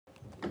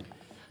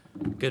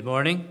Good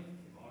morning.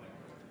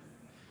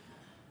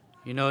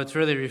 You know, it's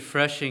really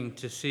refreshing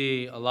to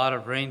see a lot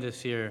of rain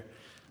this year.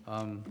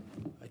 I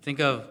think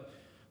of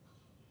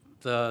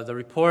the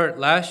report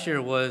last year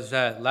was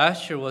that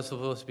last year was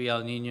supposed to be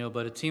El Nino,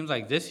 but it seems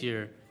like this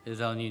year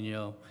is El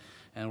Nino,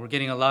 and we're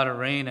getting a lot of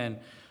rain, and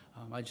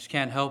I just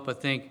can't help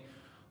but think,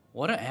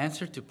 what an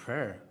answer to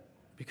prayer.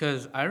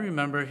 Because I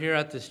remember here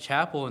at this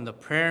chapel in the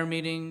prayer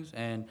meetings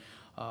and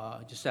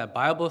just at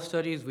Bible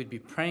studies, we'd be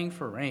praying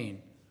for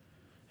rain.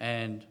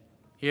 And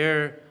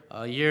here,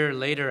 a year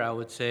later, I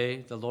would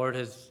say, the Lord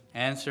has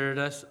answered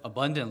us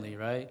abundantly,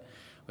 right?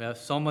 We have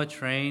so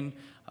much rain.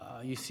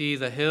 You see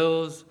the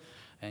hills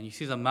and you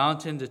see the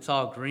mountains. It's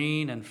all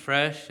green and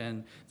fresh,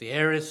 and the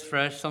air is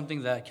fresh,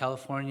 something that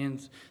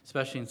Californians,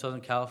 especially in Southern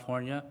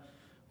California,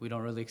 we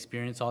don't really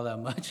experience all that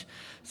much.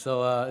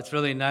 So it's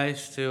really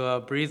nice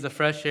to breathe the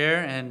fresh air.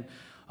 And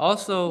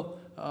also,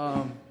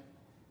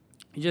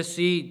 you just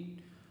see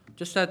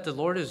just that the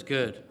Lord is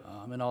good.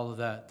 And all of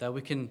that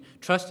we can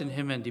trust in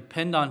Him and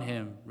depend on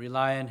Him,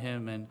 rely on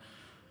Him. And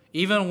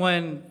even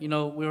when, we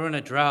were in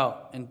a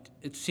drought and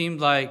it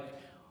seemed like,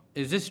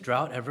 is this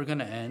drought ever going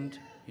to end?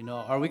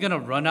 Are we going to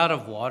run out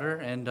of water?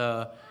 And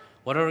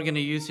what are we going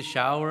to use to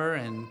shower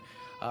and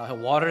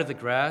water the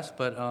grass?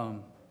 But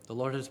the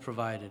Lord has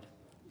provided.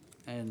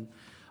 And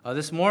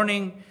this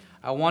morning,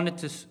 I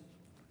wanted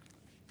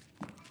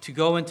to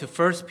go into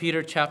 1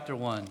 Peter chapter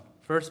 1.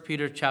 1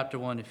 Peter chapter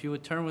 1, if you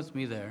would turn with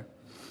me there.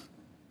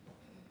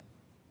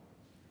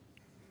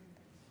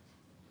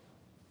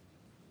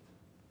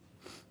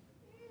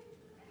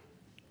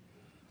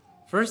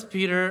 1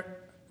 Peter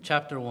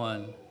chapter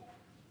 1.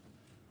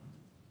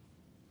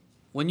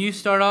 When you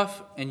start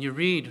off and you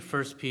read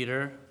 1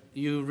 Peter,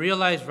 you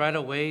realize right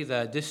away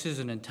that this is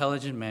an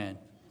intelligent man.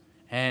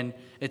 And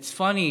it's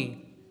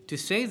funny to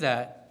say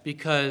that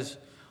because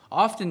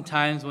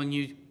oftentimes when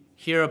you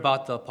hear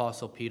about the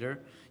Apostle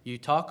Peter, you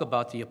talk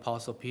about the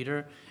Apostle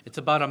Peter, it's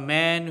about a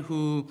man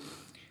who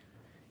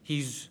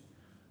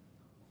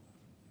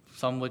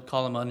some would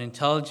call him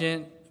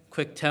unintelligent,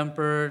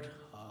 quick-tempered,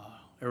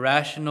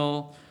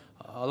 irrational,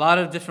 a lot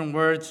of different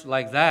words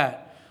like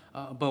that.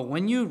 But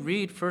when you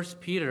read 1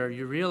 Peter,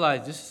 you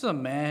realize this is a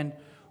man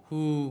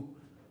who,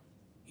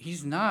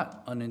 he's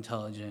not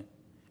unintelligent.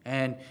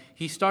 And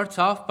he starts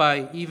off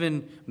by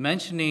even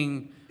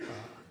mentioning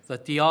the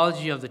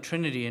theology of the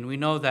Trinity. And we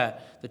know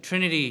that the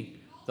Trinity,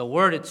 the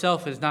word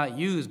itself is not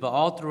used, but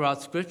all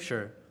throughout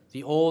Scripture,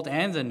 the Old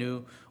and the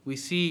New, we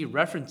see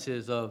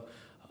references of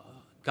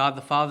God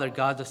the Father,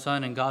 God the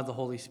Son, and God the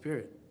Holy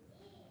Spirit.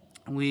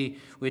 And we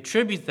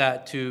attribute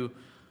that to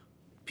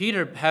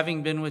Peter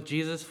having been with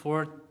Jesus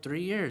for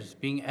 3 years,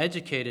 being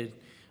educated,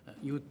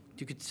 you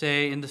could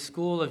say, in the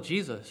school of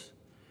Jesus.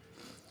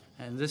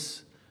 And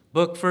this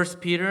book, 1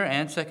 Peter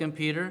and 2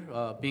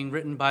 Peter, being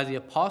written by the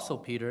Apostle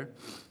Peter,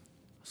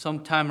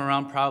 sometime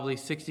around probably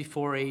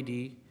 64 AD,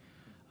 it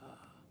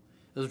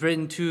was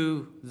written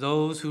to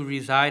those who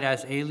reside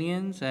as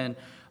aliens, and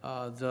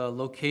the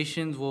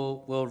locations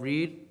we'll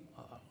read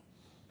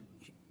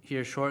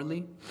here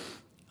shortly.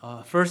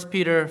 1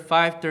 Peter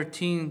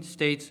 5:13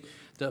 states,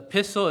 the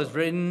epistle is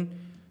written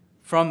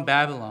from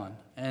Babylon.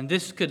 And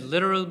this could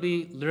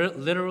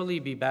literally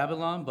be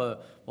Babylon,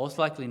 but most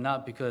likely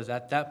not, because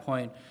at that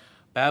point,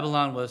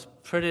 Babylon was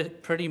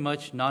pretty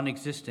much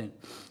non-existent.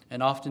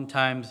 And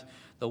oftentimes,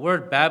 the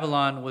word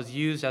Babylon was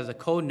used as a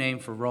code name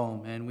for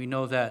Rome. And we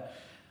know that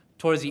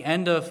towards the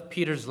end of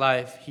Peter's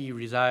life, he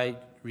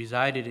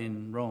resided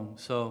in Rome.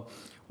 So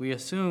we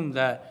assume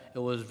that it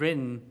was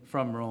written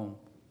from Rome.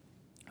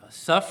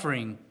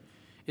 Suffering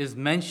is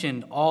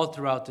mentioned all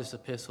throughout this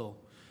epistle.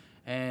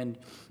 And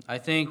I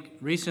think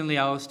recently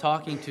I was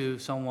talking to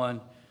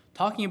someone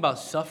talking about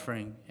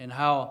suffering and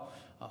how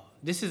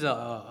this is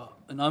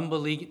an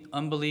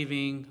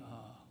unbelieving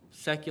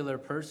secular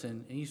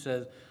person. And he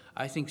says,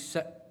 I think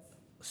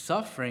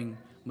suffering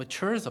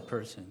matures a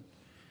person.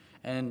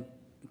 And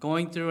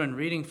going through and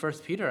reading 1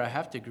 Peter, I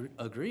have to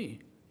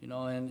agree.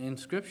 And in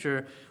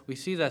Scripture, we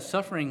see that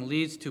suffering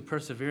leads to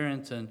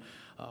perseverance, and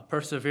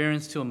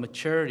perseverance to a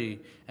maturity.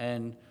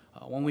 And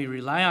when we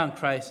rely on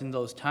Christ in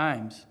those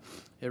times,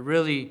 it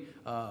really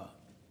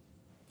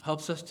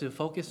helps us to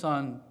focus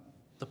on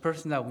the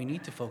person that we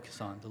need to focus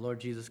on, the Lord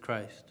Jesus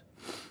Christ.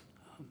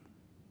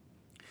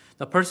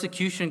 The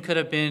persecution could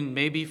have been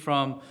the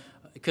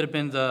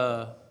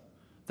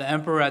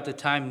emperor at the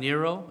time,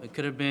 Nero. It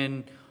could have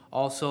been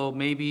also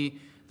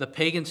maybe the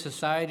pagan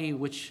society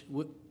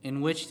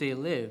in which they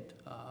lived.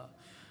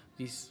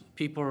 These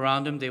people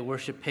around them, they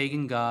worship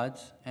pagan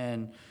gods,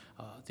 and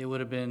they would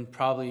have been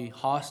probably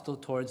hostile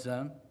towards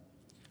them.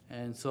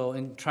 And so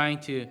in trying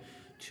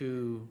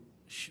to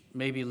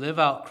maybe live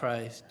out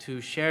Christ,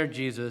 to share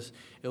Jesus,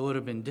 it would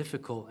have been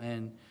difficult,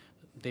 and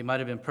they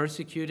might have been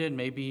persecuted,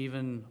 maybe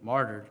even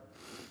martyred.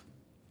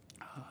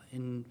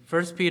 In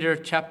 1 Peter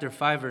chapter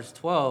 5, verse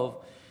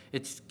 12,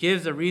 it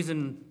gives a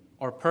reason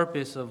or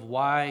purpose of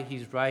why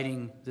he's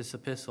writing this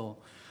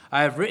epistle.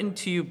 I have written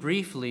to you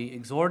briefly,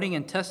 exhorting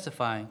and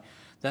testifying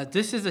that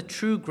this is a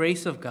true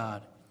grace of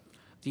God.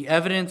 The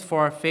evidence for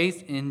our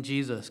faith in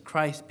Jesus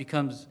Christ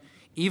becomes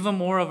even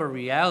more of a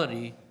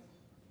reality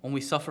when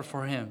we suffer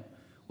for him,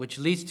 which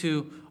leads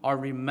to our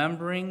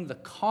remembering the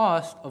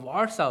cost of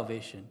our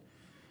salvation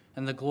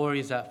and the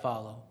glories that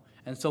follow.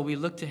 And so we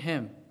look to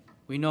him.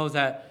 We know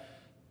that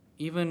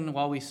even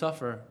while we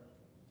suffer,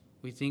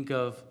 we think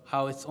of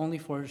how it's only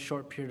for a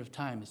short period of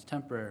time. It's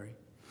temporary.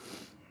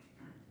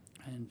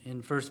 And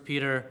in 1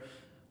 Peter,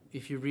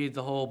 if you read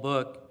the whole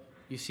book,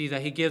 you see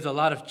that he gives a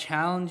lot of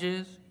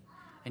challenges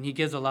and he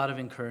gives a lot of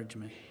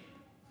encouragement.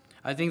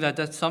 I think that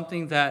that's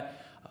something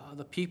that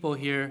the people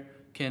here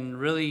can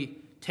really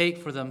take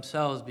for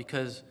themselves,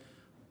 because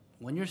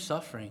when you're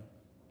suffering,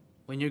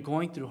 when you're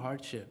going through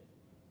hardship,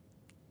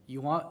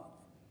 you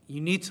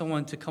need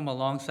someone to come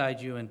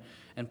alongside you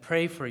and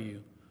pray for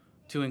you,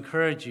 to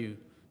encourage you,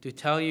 to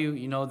tell you,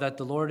 that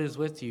the Lord is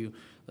with you,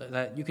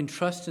 that you can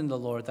trust in the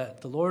Lord,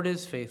 that the Lord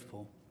is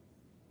faithful.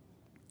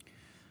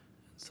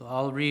 So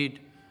I'll read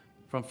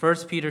from 1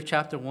 Peter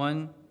chapter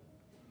 1,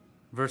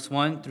 verse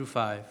 1 through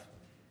 5.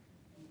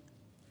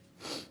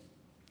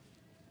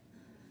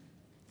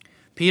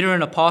 Peter,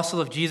 an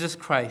apostle of Jesus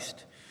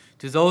Christ,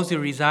 to those who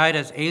reside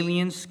as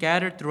aliens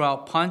scattered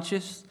throughout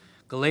Pontus,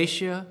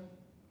 Galatia,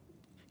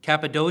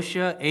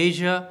 Cappadocia,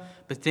 Asia,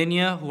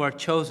 Bithynia, who are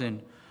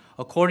chosen,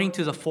 according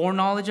to the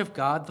foreknowledge of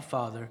God the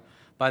Father,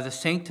 by the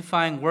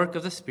sanctifying work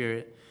of the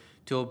Spirit,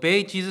 to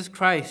obey Jesus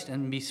Christ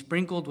and be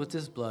sprinkled with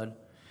his blood.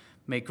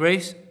 May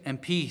grace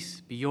and peace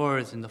be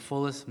yours in the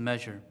fullest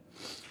measure.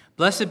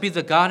 Blessed be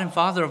the God and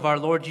Father of our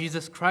Lord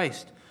Jesus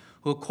Christ,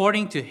 who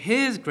according to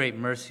his great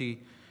mercy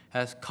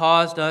has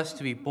caused us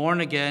to be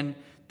born again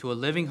to a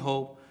living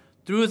hope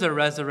through the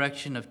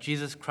resurrection of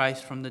Jesus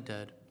Christ from the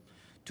dead,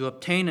 to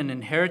obtain an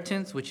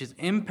inheritance which is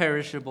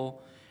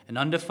imperishable and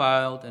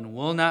undefiled and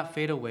will not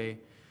fade away,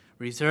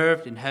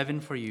 reserved in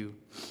heaven for you,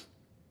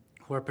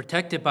 who are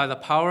protected by the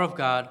power of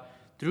God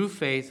through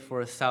faith for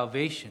a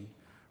salvation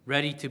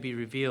ready to be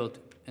revealed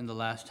in the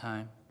last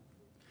time.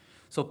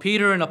 So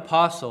Peter, an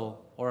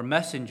apostle or a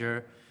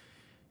messenger,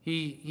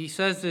 he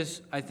says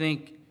this, I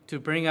think, to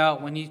bring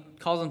out, when he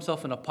calls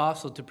himself an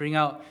apostle, to bring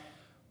out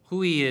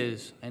who he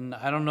is. And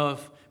I don't know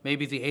if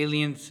maybe the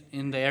aliens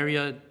in the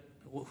area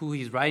who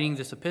he's writing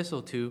this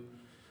epistle to,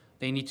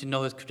 they need to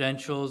know his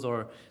credentials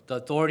or the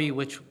authority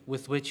with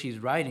which he's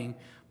writing.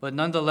 But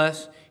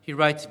nonetheless, he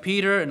writes,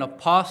 Peter, an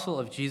apostle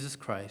of Jesus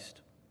Christ.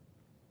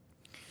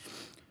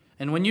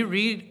 And when you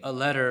read a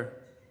letter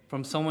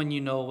from someone you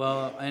know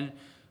well, and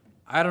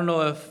I don't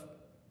know if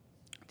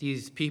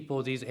these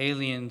people, these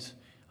aliens,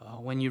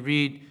 when you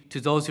read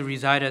to those who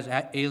reside as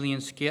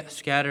aliens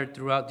scattered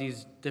throughout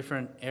these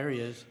different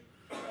areas,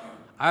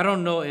 I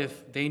don't know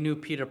if they knew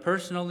Peter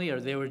personally or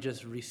they were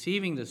just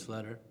receiving this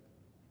letter.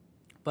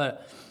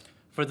 But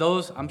for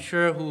those, I'm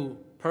sure, who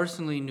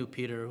personally knew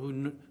Peter,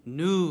 who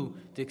knew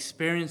the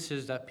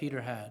experiences that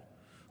Peter had,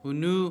 who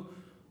knew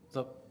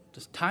the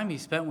time he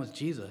spent with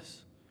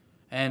Jesus,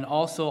 and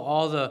also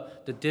all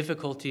the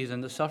difficulties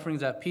and the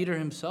sufferings that Peter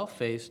himself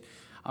faced,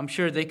 I'm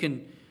sure they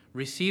can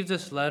receive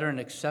this letter and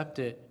accept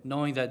it,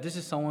 knowing that this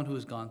is someone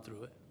who's gone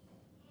through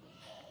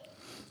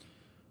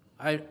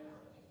it.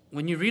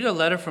 When you read a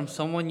letter from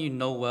someone you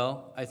know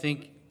well, I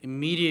think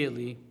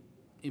immediately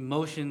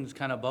emotions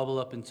kind of bubble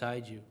up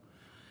inside you.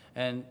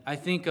 And I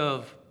think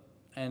of,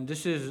 and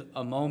this is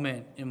a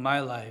moment in my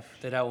life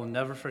that I will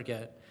never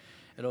forget.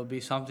 It'll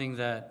be something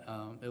that,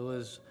 it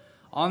was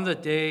on the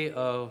day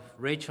of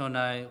Rachel and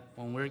I,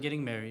 when we were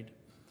getting married.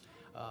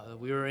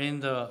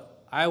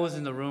 I was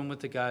in the room with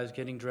the guys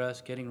getting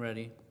dressed, getting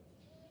ready.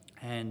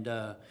 And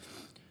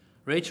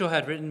Rachel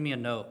had written me a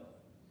note.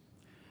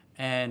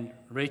 And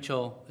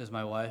Rachel is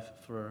my wife,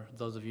 for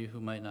those of you who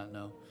might not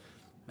know.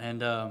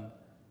 And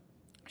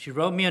she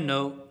wrote me a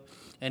note,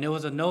 and it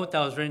was a note that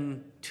was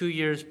written 2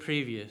 years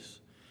previous.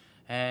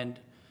 And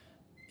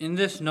in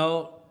this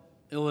note,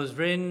 it was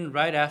written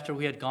right after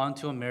we had gone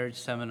to a marriage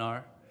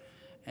seminar.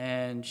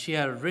 And she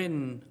had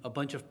written a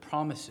bunch of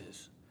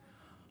promises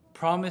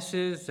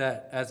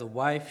that as a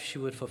wife she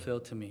would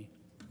fulfill to me.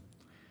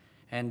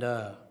 And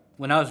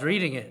when I was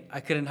reading it, I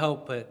couldn't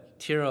help but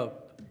tear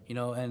up,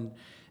 and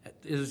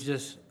it was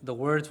just, the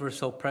words were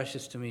so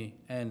precious to me.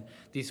 And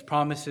these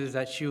promises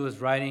that she was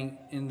writing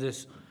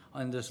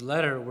on this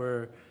letter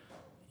were,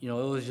 it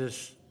was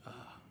just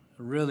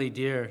really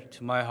dear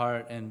to my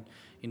heart. And,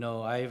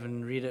 I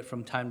even read it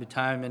from time to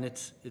time, and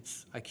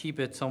I keep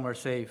it somewhere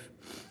safe.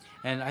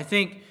 And I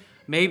think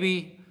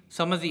maybe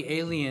some of the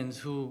aliens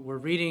who were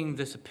reading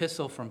this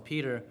epistle from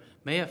Peter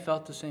may have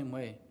felt the same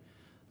way,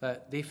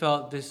 that they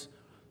felt this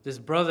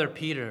brother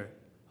Peter,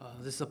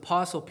 this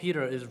apostle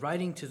Peter, is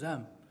writing to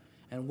them.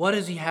 And what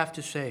does he have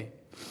to say?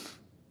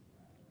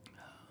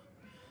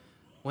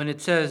 When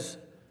it says,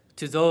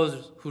 to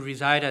those who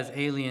reside as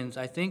aliens,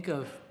 I think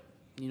of,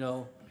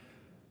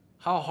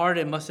 how hard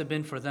it must have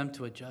been for them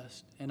to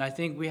adjust. And I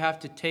think we have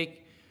to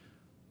take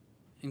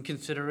in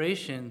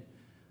consideration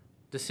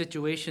the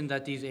situation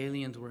that these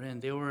aliens were in.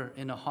 They were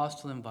in a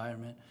hostile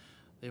environment.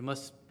 There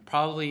must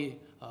probably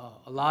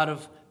a lot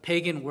of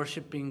pagan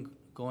worshiping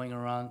going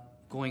on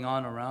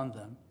around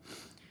them.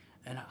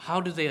 And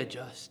how do they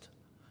adjust?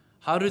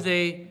 What do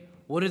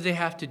they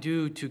have to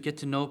do to get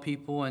to know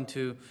people and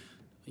to,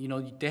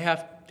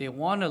 they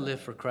want to live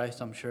for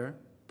Christ, I'm sure,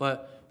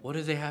 but what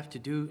do they have to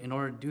do in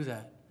order to do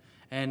that?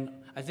 And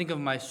I think of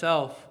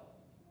myself,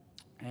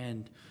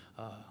 and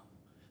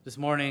this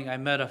morning I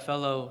met a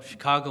fellow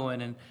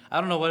Chicagoan, and I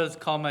don't know whether to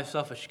call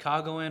myself a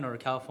Chicagoan or a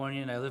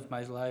Californian. I lived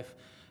my life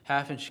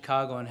half in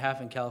Chicago and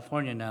half in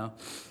California now.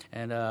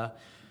 And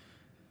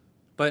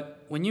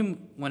but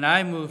when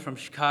I moved from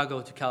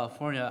Chicago to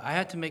California, I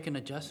had to make an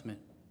adjustment.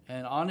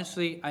 And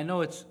honestly, I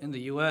know it's in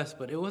the U.S.,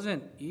 but it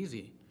wasn't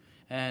easy.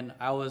 And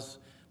I was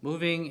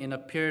moving in a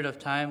period of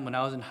time when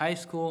I was in high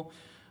school.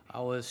 I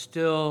was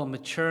still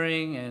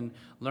maturing and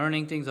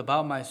learning things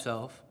about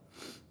myself,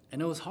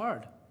 and it was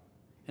hard.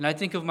 And I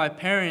think of my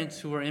parents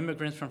who were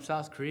immigrants from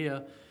South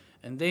Korea,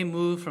 and they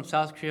moved from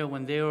South Korea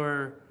when they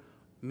were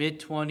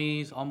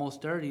mid-20s,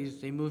 almost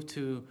 30s. They moved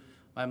to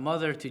my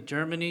mother to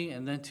Germany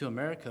and then to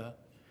America.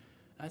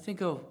 I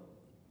think of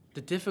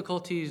the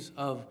difficulties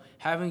of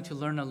having to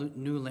learn a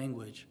new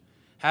language,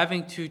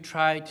 having to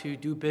try to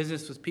do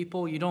business with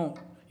people you don't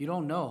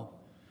know.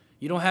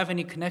 You don't have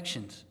any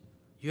connections.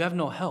 You have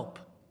no help.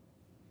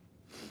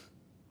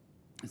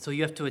 And so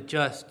you have to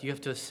adjust. You have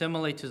to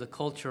assimilate to the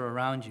culture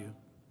around you.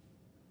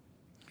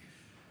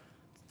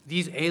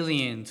 These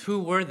aliens, who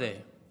were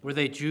they? Were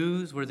they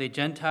Jews? Were they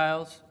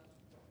Gentiles?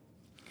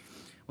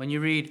 When you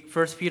read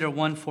 1 Peter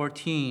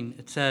 1:14,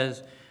 it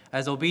says,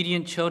 "As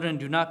obedient children,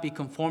 do not be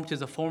conformed to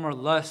the former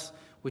lusts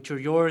which are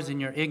yours in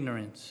your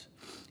ignorance."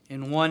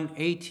 In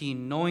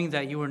 1:18, "Knowing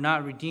that you were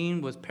not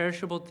redeemed with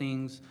perishable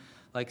things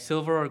like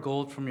silver or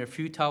gold from your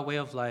futile way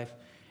of life,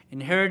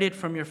 inherited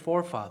from your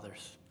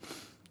forefathers."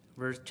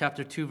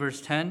 Chapter 2,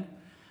 verse 10,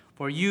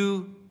 "For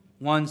you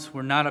once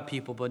were not a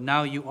people, but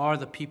now you are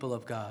the people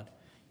of God.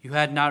 You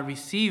had not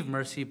received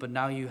mercy, but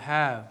now you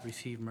have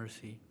received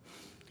mercy."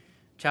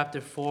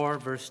 Chapter 4,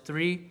 verse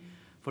 3,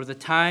 "For the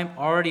time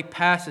already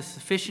past is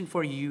sufficient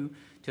for you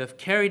to have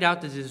carried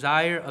out the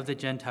desire of the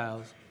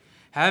Gentiles,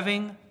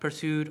 having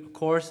pursued a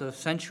course of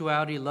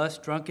sensuality,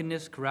 lust,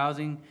 drunkenness,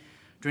 carousing,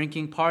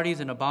 drinking, parties,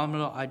 and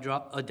abominable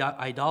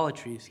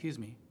idolatry."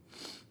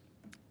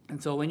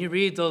 And so when you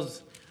read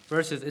those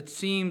verses, it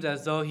seems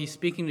as though he's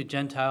speaking to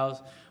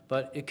Gentiles,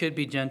 but it could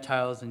be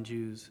Gentiles and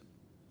Jews.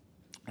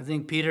 I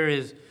think Peter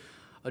is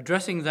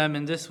addressing them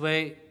in this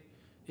way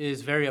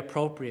is very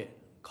appropriate,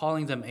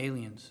 calling them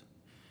aliens,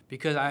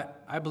 because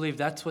I believe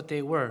that's what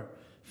they were,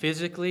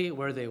 physically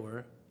where they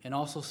were, and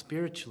also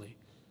spiritually.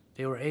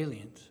 They were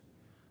aliens.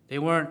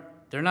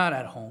 They're not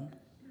at home.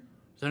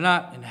 They're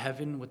not in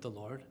heaven with the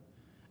Lord.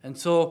 And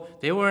so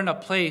they were in a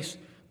place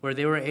where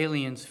they were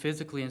aliens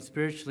physically and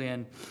spiritually.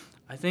 And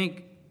I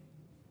think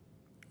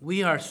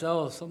we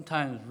ourselves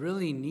sometimes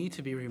really need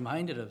to be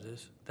reminded of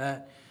this,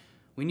 that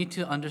we need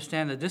to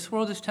understand that this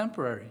world is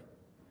temporary.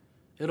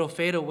 It'll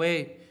fade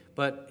away.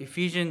 But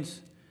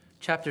Ephesians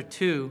chapter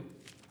 2,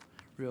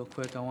 real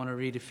quick, I want to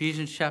read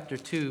Ephesians chapter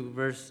 2,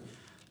 verse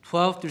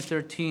 12 through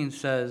 13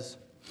 says,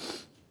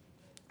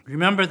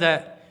 "Remember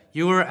that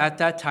you were at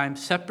that time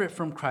separate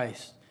from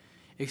Christ,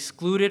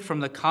 excluded from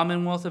the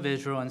commonwealth of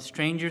Israel and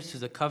strangers to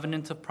the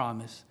covenants of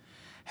promise,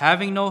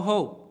 having no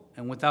hope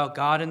and without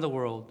God in the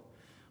world.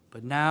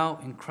 But now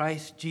in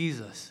Christ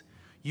Jesus,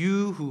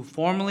 you who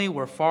formerly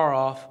were far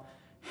off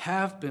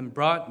have been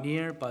brought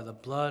near by the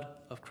blood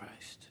of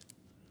Christ."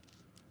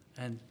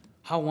 And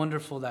how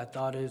wonderful that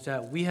thought is,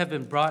 that we have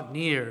been brought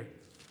near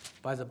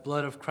by the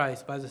blood of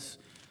Christ, by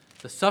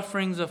the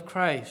sufferings of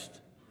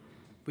Christ.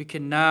 We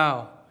can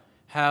now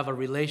have a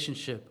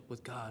relationship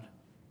with God.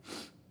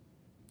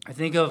 I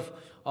think of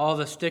all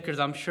the stickers.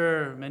 I'm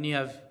sure many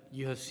of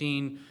you have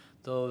seen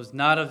those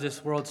not of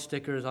this world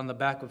stickers on the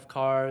back of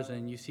cars,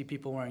 and you see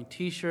people wearing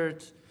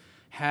t-shirts,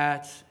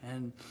 hats,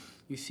 and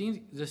you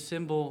see the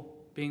symbol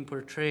being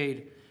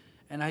portrayed.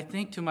 And I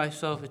think to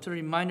myself, it's a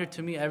reminder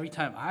to me every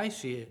time I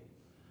see it.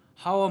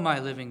 How am I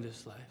living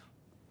this life?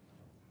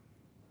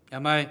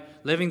 Am I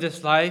living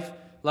this life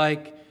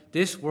like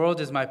this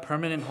world is my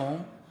permanent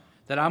home?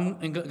 That I'm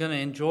going to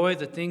enjoy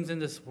the things in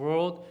this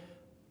world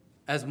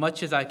as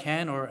much as I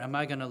can? Or am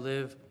I going to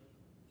live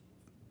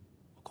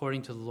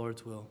according to the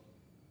Lord's will?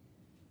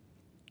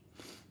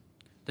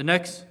 The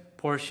next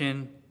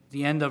portion,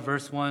 the end of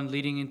verse 1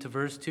 leading into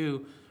verse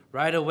 2,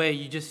 right away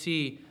you just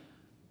see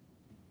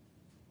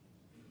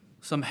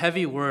some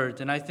heavy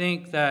words. And I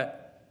think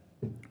that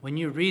when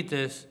you read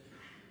this,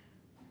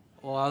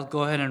 well, I'll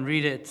go ahead and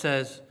read it. It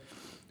says,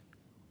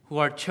 "Who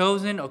are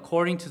chosen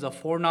according to the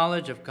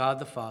foreknowledge of God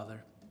the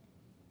Father."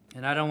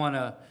 And I don't want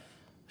to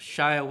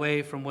shy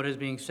away from what is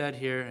being said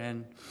here.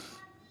 And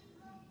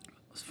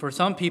for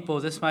some people,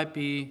 this might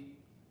be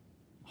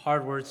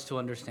hard words to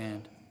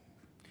understand.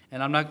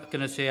 And I'm not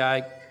going to say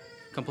I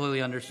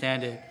completely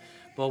understand it.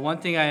 But one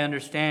thing I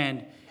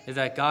understand is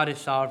that God is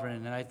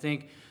sovereign. And I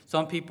think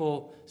some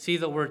people see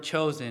the word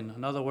chosen.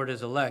 Another word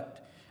is elect.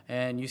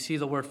 And you see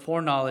the word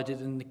foreknowledge,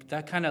 and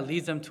that kind of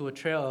leads them to a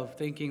trail of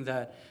thinking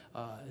that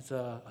it's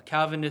a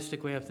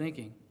Calvinistic way of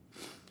thinking.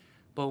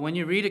 But when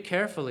you read it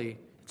carefully,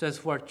 it says,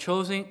 who are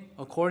chosen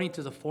according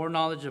to the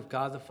foreknowledge of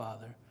God the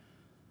Father.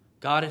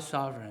 God is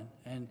sovereign,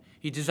 and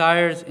he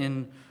desires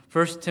in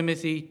 1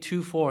 Timothy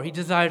 2:4, he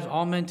desires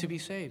all men to be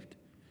saved.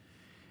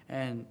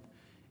 And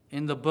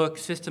in the book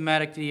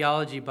Systematic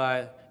Theology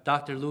by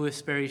Dr. Louis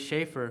Sperry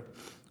Schaeffer,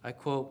 I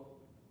quote,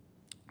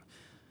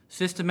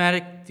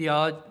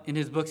 in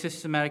his book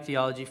Systematic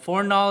Theology,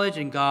 foreknowledge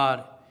in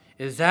God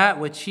is that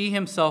which he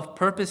himself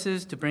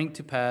purposes to bring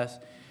to pass.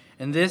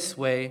 In this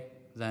way,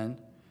 then,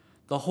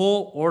 the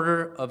whole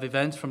order of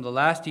events from the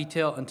last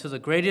detail until the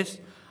greatest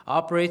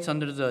operates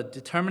under the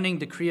determining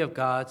decree of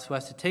God so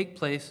as to take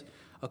place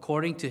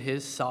according to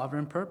his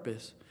sovereign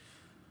purpose.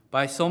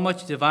 By so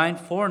much divine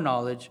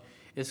foreknowledge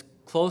is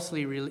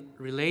closely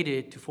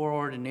related to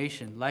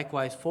foreordination.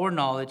 Likewise,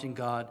 foreknowledge in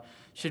God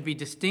should be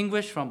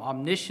distinguished from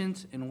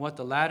omniscience in what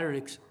the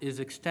latter is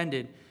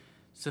extended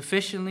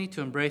sufficiently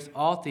to embrace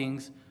all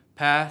things,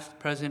 past,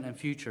 present, and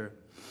future,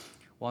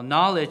 while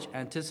knowledge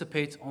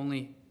anticipates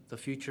only the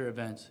future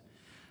events.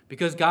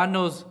 Because God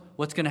knows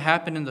what's going to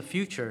happen in the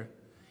future,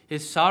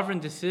 his sovereign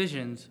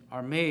decisions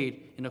are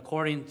made in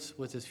accordance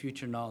with his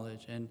future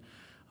knowledge. And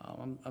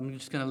I'm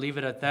just going to leave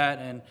it at that.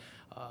 And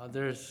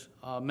there's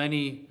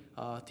many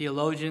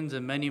theologians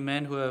and many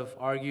men who have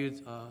argued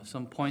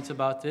some points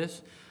about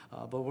this,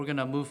 but we're going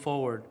to move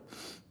forward.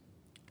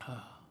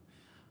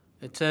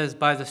 It says,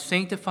 by the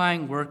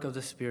sanctifying work of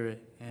the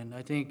Spirit. And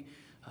I think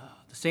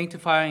the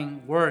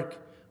sanctifying work,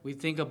 we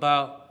think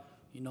about,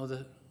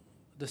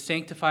 the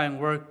sanctifying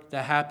work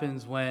that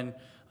happens when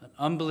an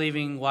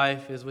unbelieving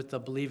wife is with a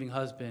believing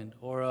husband,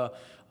 or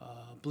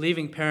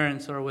believing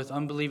parents are with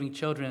unbelieving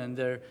children, and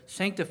they're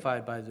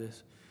sanctified by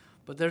this.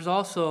 But there's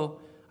also,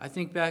 I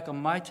think back on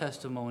my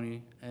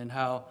testimony and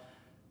how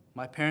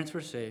my parents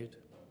were saved,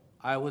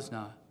 I was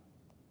not.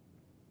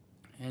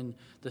 And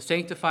the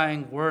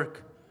sanctifying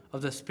work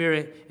of the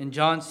Spirit in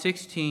John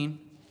 16,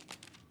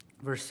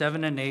 verse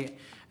 7 and 8,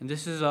 and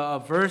this is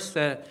a verse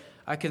that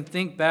I can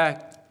think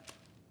back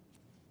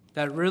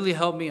that really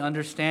helped me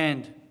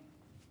understand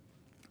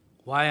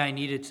why I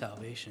needed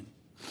salvation.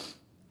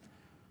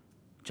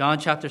 John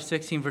chapter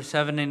 16, verse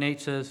 7 and 8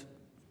 says,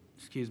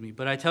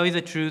 but I tell you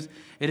the truth,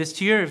 it is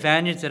to your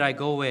advantage that I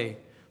go away.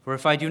 For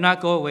if I do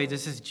not go away,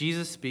 this is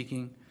Jesus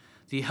speaking,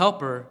 the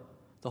Helper,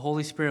 the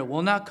Holy Spirit,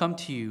 will not come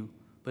to you.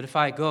 But if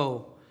I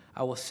go,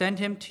 I will send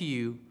him to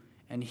you,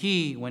 and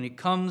he, when he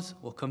comes,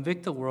 will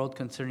convict the world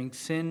concerning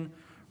sin,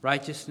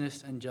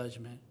 righteousness, and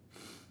judgment.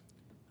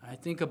 I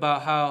think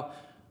about how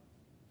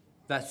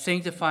that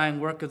sanctifying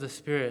work of the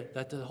Spirit,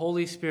 that the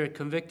Holy Spirit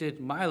convicted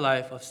my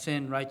life of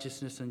sin,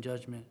 righteousness, and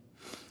judgment.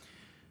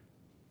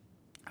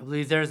 I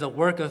believe there's a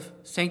work of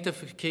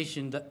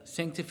sanctification that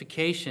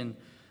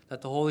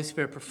the Holy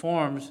Spirit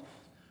performs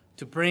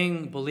to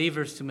bring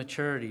believers to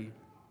maturity.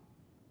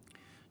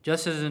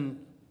 Just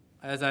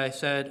as I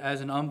said,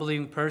 as an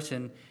unbelieving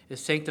person is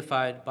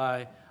sanctified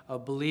by a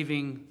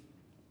believing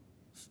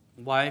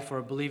wife or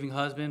a believing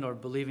husband or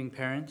believing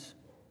parents.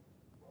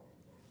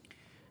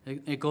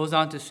 It goes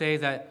on to say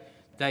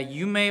that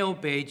you may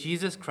obey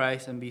Jesus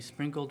Christ and be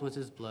sprinkled with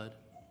his blood.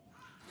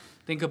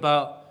 Think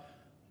about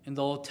in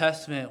the Old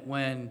Testament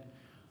when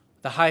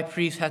the high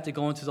priest had to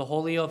go into the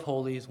Holy of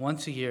Holies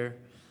once a year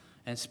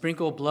and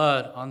sprinkle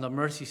blood on the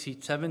mercy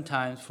seat 7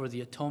 times for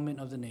the atonement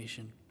of the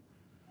nation.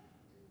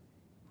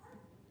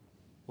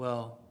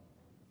 Well,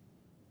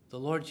 the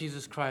Lord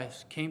Jesus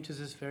Christ came to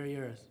this very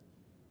earth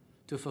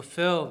to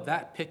fulfill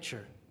that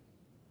picture,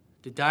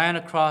 to die on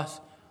a cross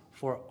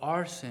for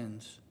our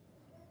sins,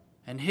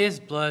 and his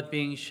blood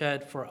being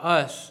shed for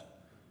us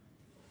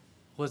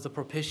was the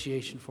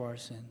propitiation for our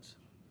sins,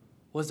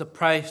 was the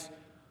price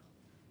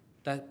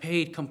that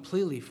paid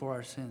completely for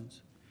our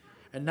sins.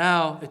 And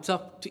now it's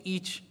up to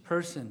each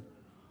person,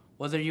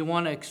 whether you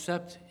want to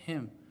accept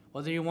him,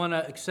 whether you want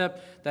to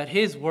accept that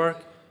his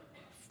work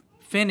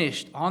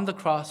finished on the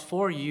cross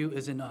for you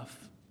is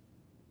enough.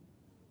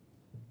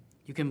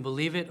 You can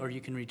believe it or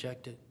you can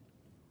reject it.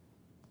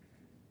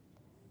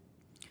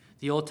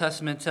 The Old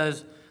Testament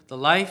says the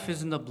life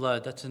is in the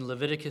blood. That's in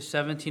Leviticus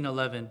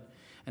 17:11.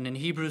 And in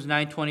Hebrews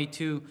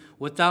 9:22,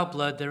 without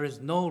blood there is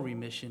no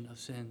remission of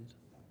sins.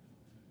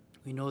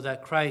 We know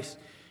that Christ,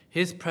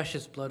 his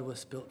precious blood was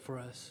spilt for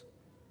us.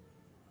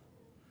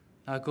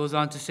 Now it goes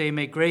on to say,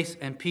 may grace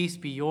and peace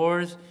be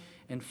yours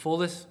in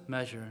fullest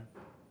measure.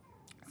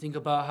 Think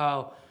about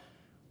how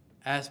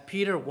as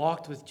Peter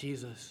walked with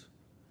Jesus,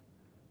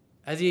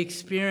 as he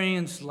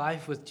experienced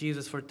life with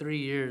Jesus for 3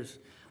 years,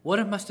 what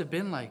it must have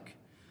been like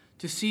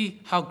to see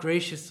how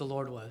gracious the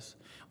Lord was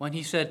when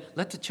he said,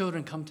 let the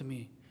children come to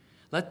me.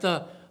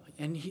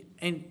 And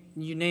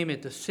you name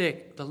it, the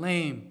sick, the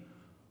lame,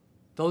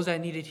 those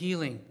that needed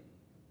healing.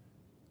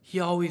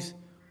 He always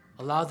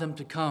allowed them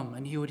to come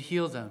and he would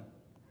heal them.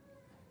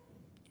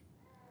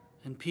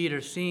 And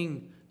Peter,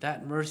 seeing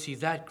that mercy,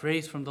 that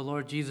grace from the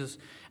Lord Jesus,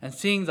 and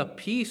seeing the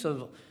peace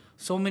of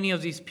so many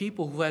of these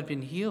people who had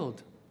been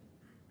healed.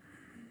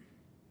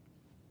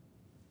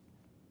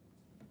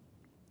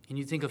 And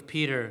you think of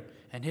Peter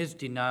and his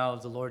denial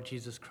of the Lord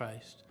Jesus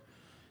Christ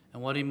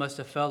and what he must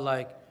have felt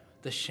like,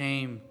 the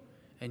shame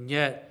And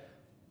yet,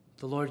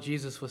 the Lord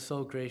Jesus was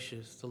so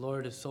gracious. The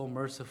Lord is so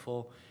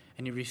merciful,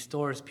 and he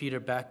restores Peter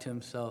back to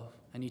himself.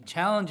 And he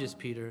challenges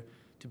Peter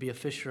to be a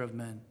fisher of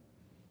men.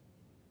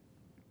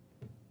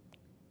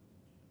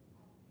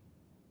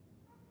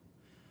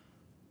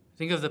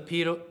 Think of the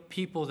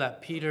people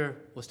that Peter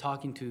was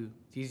talking to,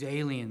 these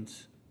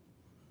aliens,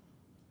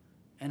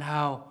 and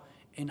how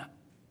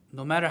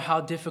no matter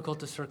how difficult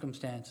the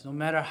circumstance, no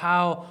matter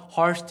how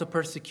harsh the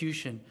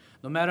persecution,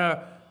 no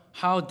matter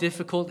how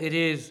difficult it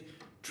is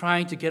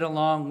trying to get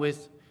along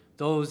with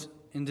those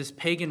in this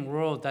pagan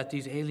world that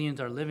these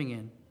aliens are living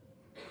in,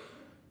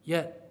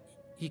 yet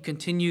he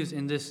continues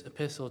in this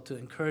epistle to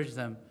encourage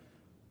them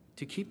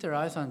to keep their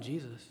eyes on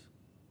Jesus.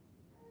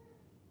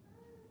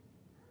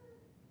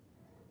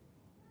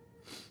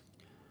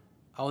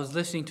 I was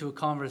listening to a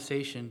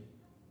conversation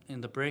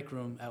in the break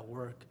room at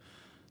work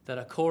that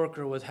a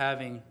coworker was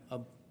having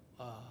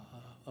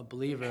a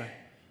believer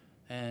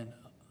and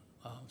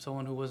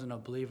someone who wasn't a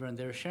believer, and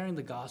they were sharing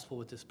the gospel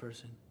with this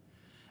person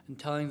and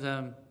telling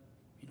them,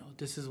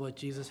 this is what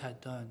Jesus had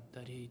done,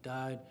 that he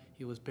died,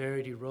 he was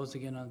buried, he rose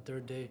again on the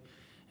third day,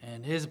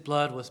 and his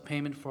blood was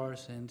payment for our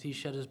sins. He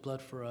shed his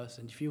blood for us,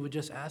 and if you would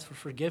just ask for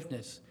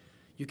forgiveness,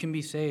 you can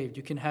be saved,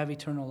 you can have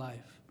eternal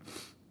life.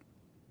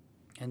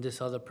 And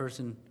this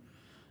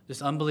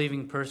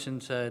unbelieving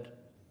person said,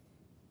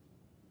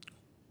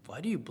 why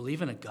do you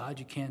believe in a God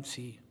you can't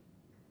see?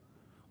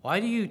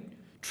 Why do you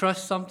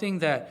trust something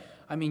that,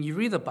 you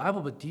read the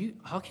Bible, but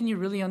how can you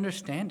really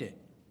understand it?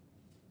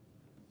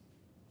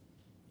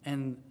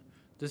 And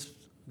this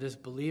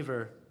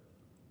believer,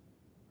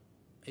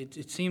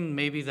 it seemed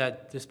maybe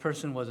that this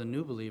person was a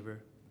new believer.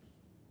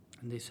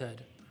 And they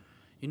said,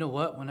 you know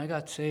what? When I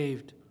got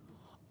saved,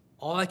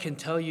 all I can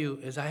tell you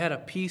is I had a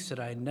peace that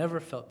I had never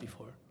felt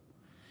before.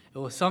 It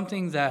was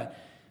something that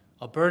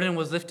a burden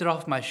was lifted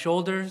off my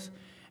shoulders,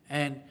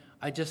 and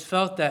I just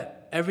felt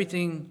that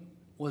everything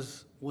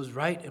was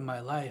right in my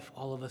life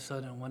all of a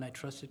sudden when I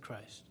trusted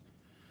Christ.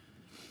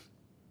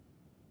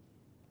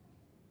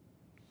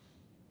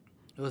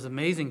 It was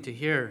amazing to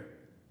hear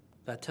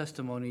that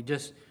testimony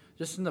just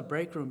in the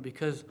break room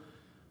because,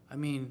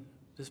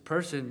 this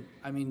person,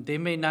 they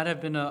may not have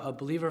been a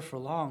believer for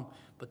long,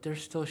 but they're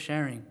still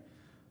sharing,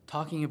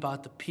 talking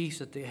about the peace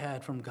that they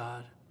had from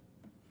God.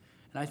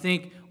 And I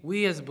think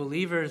we as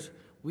believers,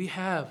 we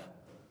have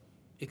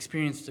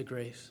experienced the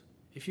grace.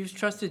 If you've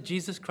trusted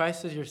Jesus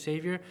Christ as your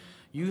Savior,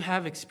 you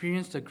have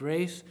experienced a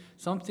grace,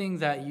 something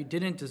that you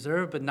didn't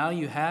deserve, but now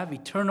you have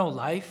eternal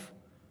life.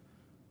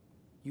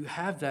 You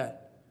have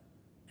that.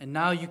 And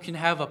now you can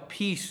have a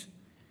peace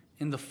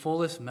in the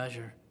fullest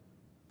measure.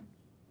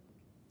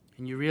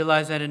 And you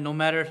realize that in no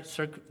matter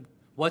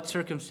what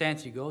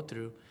circumstance you go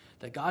through,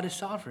 that God is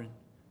sovereign,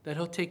 that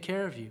he'll take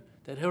care of you,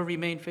 that he'll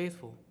remain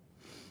faithful.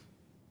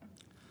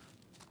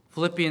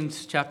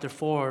 Philippians chapter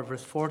 4,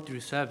 verse 4 through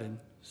 7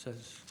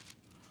 says,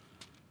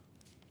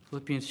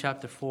 Philippians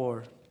chapter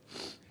 4,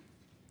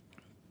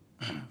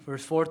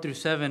 verse 4 through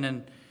 7,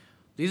 and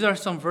these are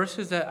some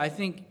verses that I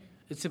think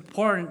it's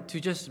important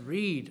to just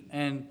read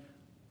and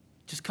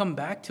just come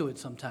back to it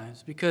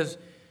sometimes, because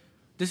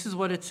this is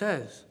what it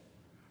says.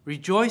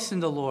 Rejoice in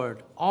the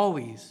Lord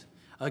always.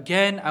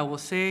 Again, I will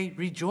say,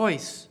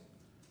 rejoice.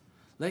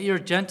 Let your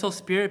gentle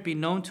spirit be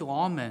known to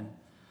all men.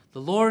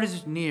 The Lord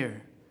is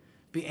near.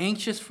 Be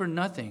anxious for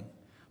nothing,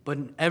 but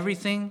in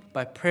everything,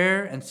 by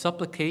prayer and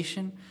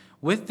supplication,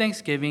 with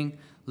thanksgiving,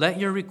 let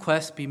your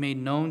requests be made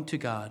known to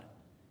God.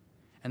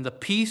 And the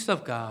peace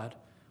of God,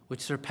 which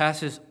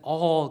surpasses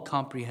all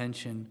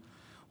comprehension,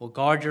 will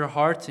guard your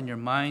hearts and your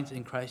minds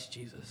in Christ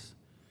Jesus.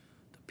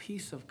 The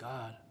peace of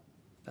God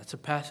that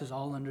surpasses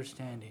all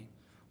understanding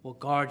will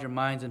guard your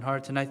minds and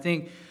hearts. And I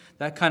think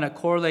that kind of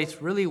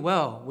correlates really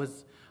well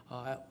with,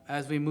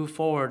 as we move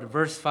forward,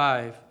 verse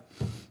 5.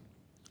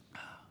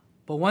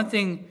 But one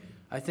thing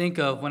I think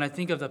of when I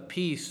think of the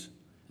peace,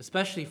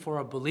 especially for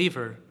a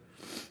believer,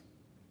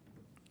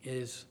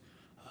 is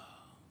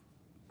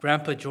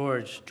Grandpa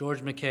George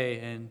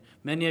McKay. And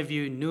many of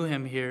you knew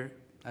him here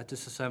at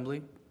this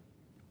assembly.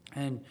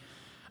 And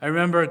I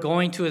remember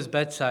going to his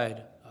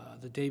bedside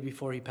the day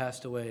before he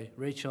passed away.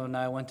 Rachel and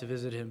I went to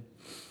visit him.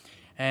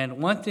 And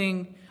one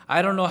thing,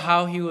 I don't know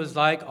how he was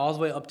like all the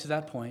way up to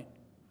that point,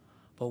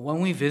 but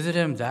when we visited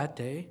him that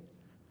day,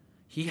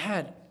 he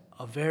had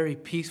a very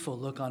peaceful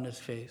look on his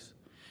face.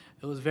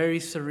 It was very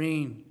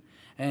serene.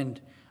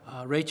 And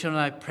Rachel and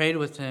I prayed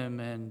with him,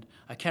 and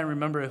I can't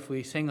remember if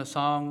we sang a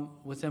song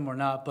with him or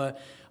not, but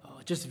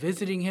just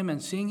visiting him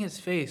and seeing his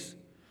face,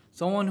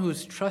 someone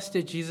who's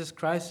trusted Jesus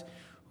Christ,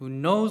 who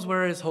knows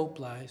where his hope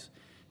lies.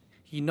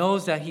 He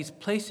knows that he's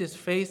placed his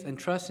faith and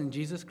trust in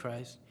Jesus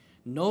Christ,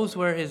 knows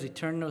where his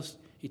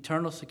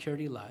eternal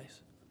security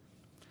lies.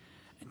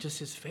 And just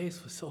his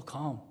face was so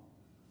calm.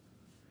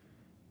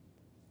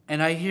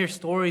 And I hear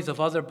stories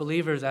of other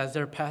believers as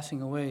they're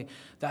passing away,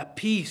 that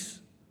peace,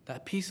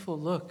 that peaceful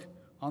look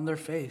on their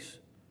face.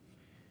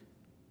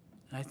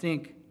 And I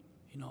think,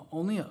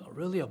 only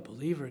really a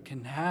believer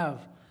can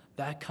have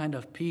that kind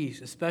of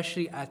peace,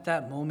 especially at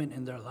that moment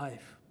in their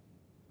life.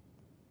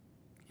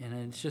 And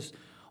it's just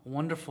a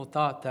wonderful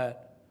thought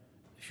that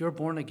if you're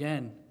born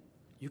again,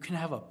 you can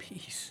have a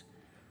peace,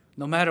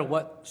 no matter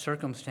what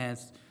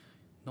circumstance,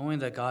 knowing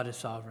that God is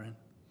sovereign.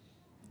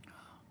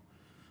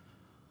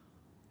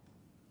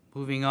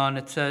 Moving on,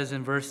 it says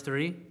in verse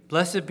 3,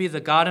 "Blessed be the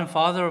God and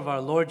Father of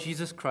our Lord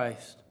Jesus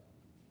Christ,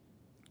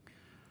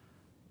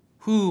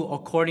 who,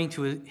 according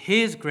to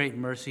his great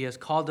mercy, has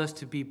called us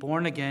to be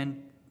born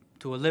again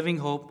to a living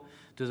hope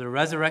through the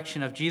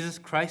resurrection of Jesus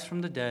Christ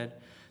from the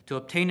dead, to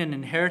obtain an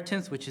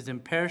inheritance which is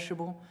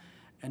imperishable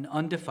and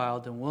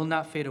undefiled and will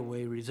not fade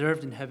away,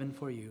 reserved in heaven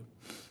for you."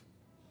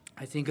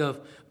 I think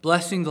of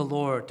blessing the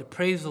Lord, to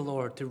praise the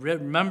Lord, to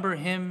remember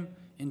him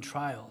in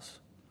trials.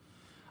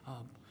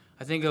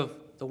 I think of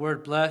the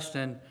word blessed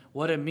and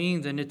what it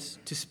means, and it's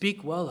to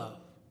speak well of.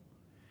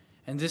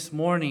 And this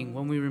morning,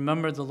 when we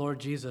remember the Lord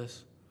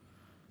Jesus,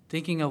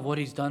 thinking of what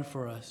he's done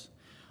for us,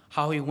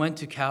 how he went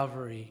to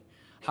Calvary,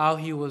 how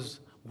he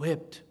was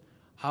whipped,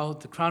 how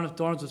the crown of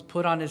thorns was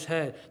put on his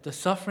head, the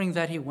suffering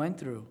that he went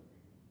through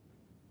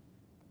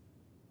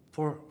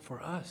for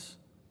us,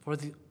 for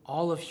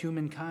all of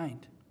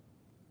humankind.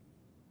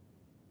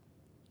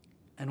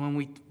 And when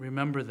we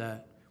remember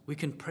that, we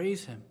can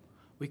praise him,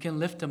 we can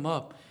lift him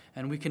up,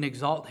 and we can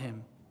exalt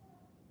him.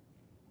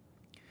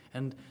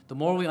 And the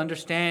more we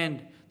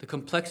understand the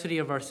complexity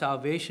of our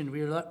salvation,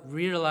 we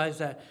realize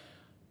that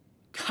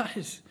God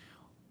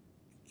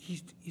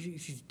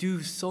he's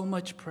due so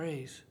much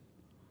praise.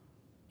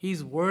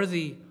 He's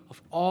worthy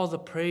of all the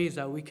praise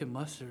that we can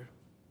muster.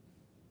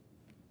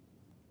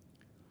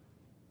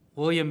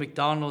 William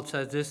MacDonald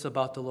says this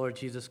about the Lord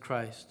Jesus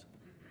Christ: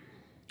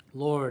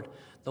 "Lord,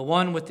 the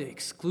one with the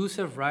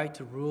exclusive right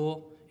to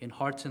rule in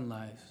hearts and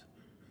lives."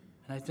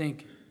 And I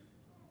think,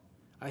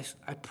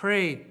 I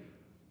pray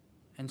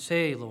and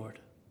say, Lord,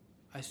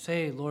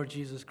 Lord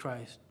Jesus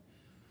Christ.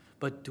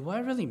 But do I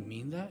really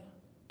mean that?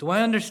 Do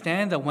I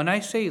understand that when I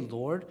say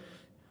Lord,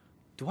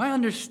 do I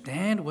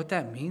understand what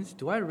that means?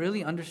 Do I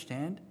really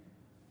understand?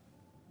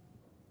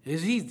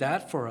 Is he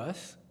that for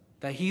us?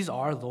 That he's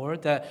our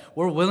Lord? That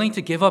we're willing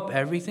to give up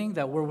everything?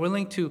 That we're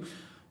willing to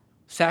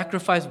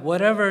sacrifice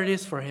whatever it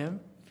is for him?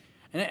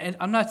 And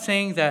I'm not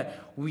saying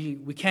that we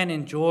can't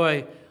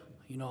enjoy,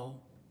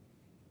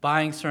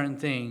 buying certain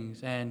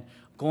things and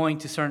going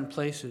to certain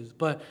places.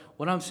 But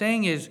what I'm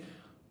saying is,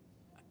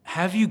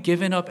 have you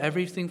given up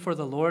everything for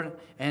the Lord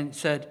and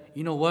said,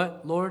 you know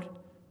what, Lord?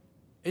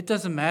 It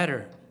doesn't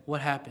matter what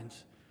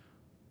happens.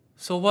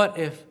 So what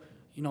if,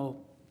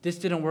 this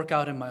didn't work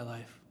out in my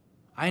life?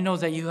 I know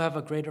that you have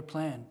a greater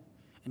plan.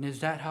 And is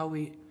that how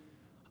we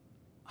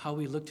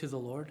look to the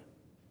Lord?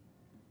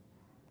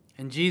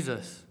 And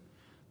Jesus,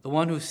 the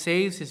one who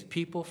saves his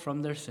people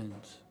from their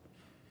sins.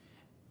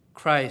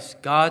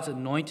 Christ, God's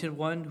anointed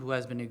one who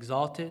has been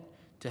exalted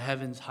to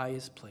heaven's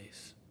highest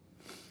place.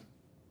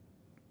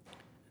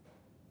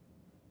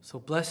 So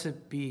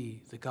blessed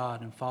be the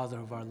God and Father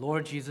of our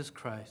Lord Jesus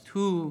Christ,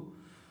 who,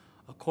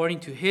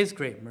 according to his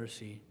great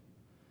mercy,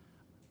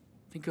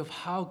 think of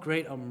how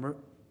great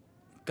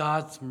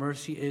God's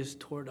mercy is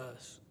toward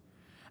us.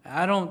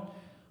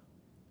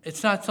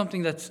 It's not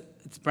something it's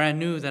brand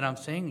new that I'm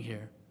saying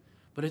here,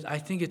 but I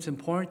think it's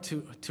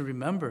important to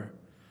remember,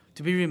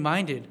 to be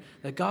reminded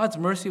that God's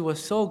mercy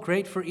was so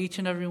great for each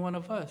and every one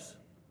of us,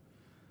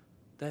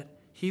 that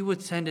he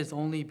would send his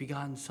only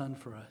begotten Son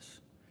for us.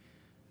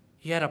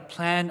 He had a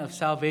plan of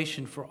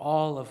salvation for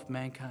all of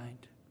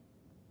mankind.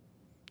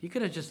 He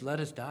could have just let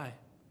us die.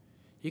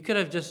 He could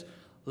have just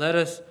let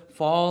us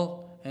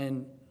fall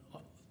and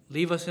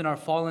leave us in our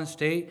fallen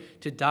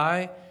state to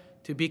die,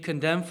 to be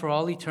condemned for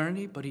all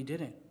eternity, but he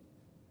didn't.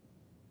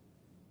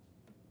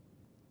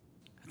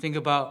 Think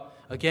about,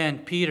 again,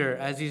 Peter,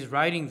 as he's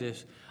writing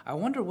this. I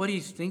wonder what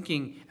he's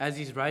thinking as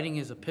he's writing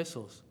his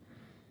epistles.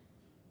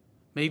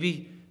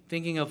 Maybe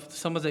thinking of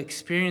some of the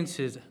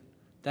experiences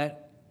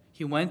that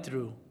he went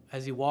through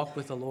as he walked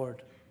with the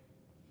Lord.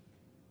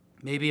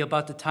 Maybe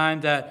about the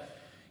time that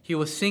he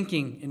was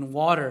sinking in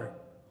water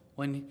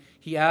when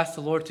he asked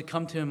the Lord to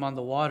come to him on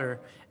the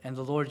water and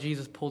the Lord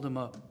Jesus pulled him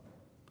up.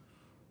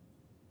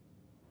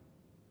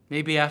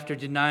 Maybe after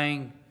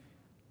denying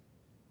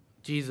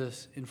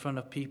Jesus in front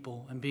of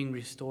people and being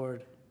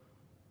restored,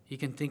 he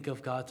can think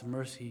of God's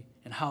mercy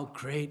and how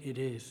great it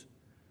is.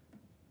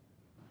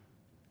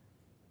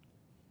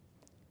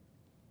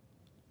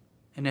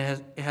 And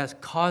it has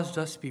caused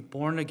us to be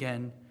born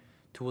again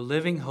to a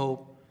living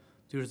hope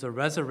through the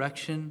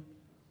resurrection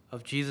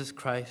of Jesus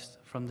Christ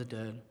from the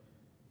dead.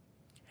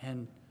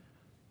 And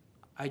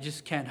I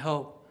just can't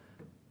help,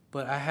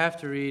 but I have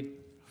to read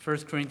 1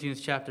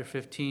 Corinthians chapter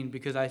 15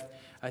 because I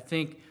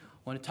think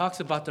when it talks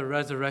about the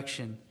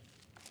resurrection,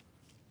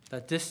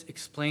 that this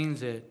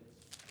explains it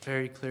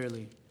very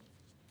clearly.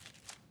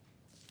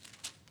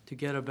 To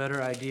get a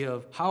better idea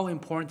of how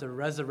important the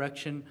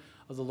resurrection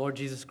of the Lord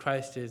Jesus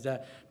Christ is,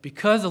 that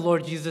because the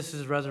Lord Jesus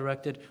is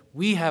resurrected,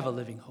 we have a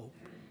living hope.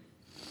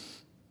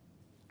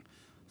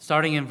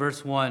 Starting in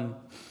verse 1,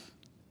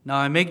 "Now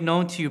I make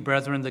known to you,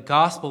 brethren, the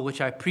gospel which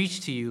I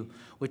preached to you,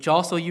 which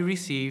also you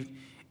received,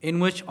 in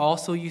which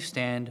also you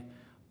stand,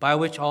 by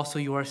which also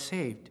you are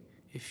saved,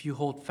 if you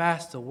hold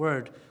fast the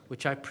word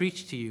which I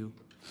preached to you,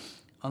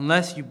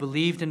 unless you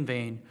believed in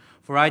vain.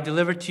 For I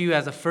delivered to you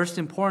as of first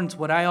importance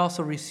what I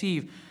also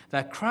received,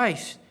 that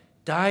Christ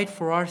died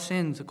for our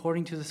sins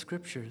according to the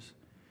Scriptures,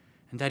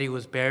 and that he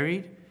was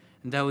buried,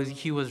 and that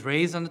he was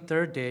raised on the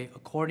third day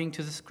according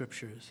to the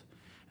Scriptures,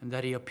 and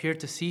that he appeared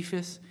to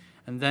Cephas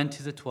and then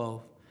to the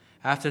 12.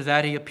 After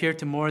that he appeared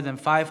to more than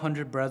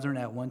 500 brethren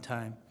at one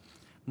time,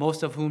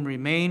 most of whom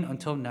remain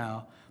until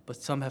now, but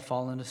some have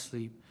fallen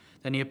asleep.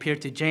 Then he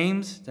appeared to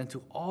James, then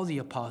to all the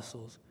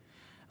apostles.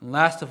 And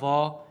last of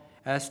all,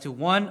 as to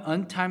one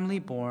untimely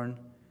born,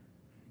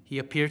 he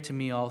appeared to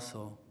me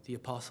also, the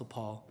apostle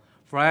Paul.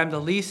 For I am the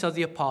least of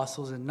the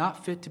apostles and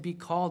not fit to be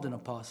called an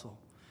apostle,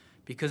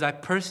 because I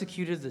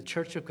persecuted the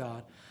church of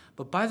God.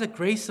 But by the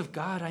grace of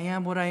God I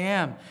am what I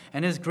am,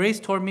 and his grace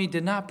toward me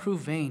did not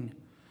prove vain.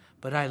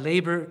 But I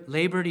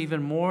labored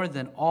even more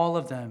than all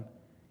of them,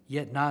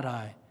 yet not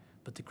I,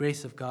 but the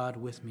grace of God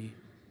with me.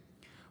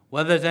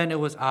 Whether then it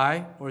was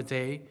I or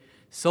they,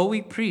 so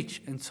we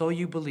preach, and so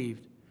you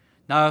believed.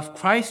 Now if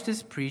Christ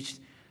is preached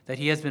that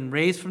he has been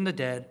raised from the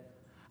dead,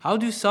 how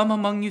do some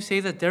among you say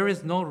that there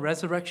is no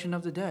resurrection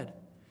of the dead?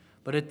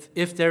 But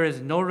if there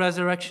is no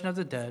resurrection of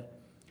the dead,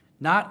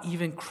 not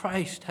even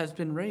Christ has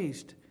been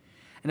raised.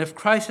 And if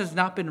Christ has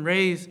not been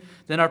raised,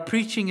 then our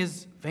preaching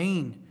is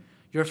vain.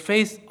 Your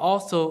faith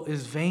also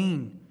is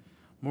vain.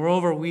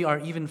 Moreover, we are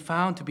even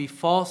found to be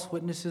false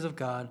witnesses of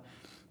God,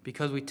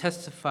 because we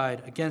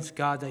testified against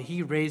God that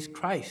he raised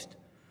Christ,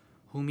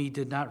 whom he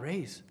did not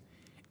raise,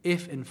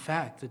 if in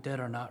fact the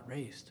dead are not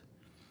raised.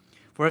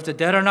 For if the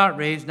dead are not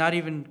raised, not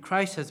even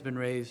Christ has been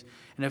raised.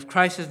 And if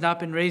Christ has not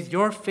been raised,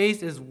 your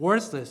faith is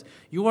worthless.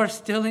 You are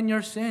still in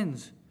your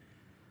sins.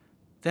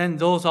 Then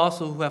those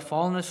also who have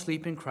fallen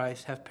asleep in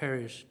Christ have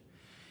perished.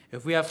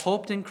 If we have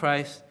hoped in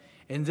Christ,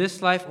 in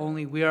this life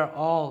only, we are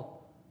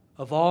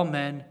of all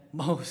men,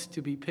 most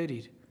to be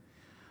pitied.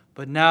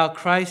 But now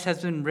Christ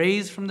has been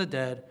raised from the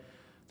dead,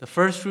 the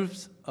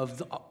firstfruits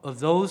of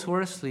those who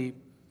are asleep.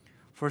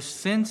 For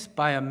since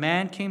by a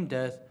man came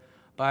death,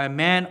 by a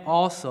man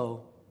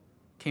also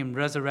came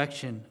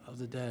resurrection of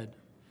the dead.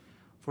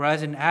 For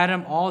as in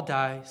Adam all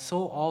die,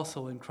 so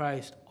also in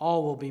Christ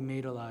all will be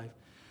made alive.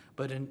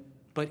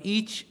 But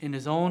each in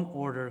his own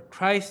order,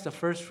 Christ the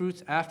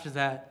firstfruits, after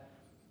that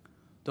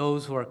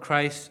those who are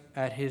Christ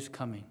at his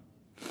coming.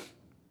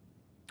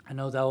 I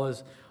know that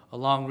was a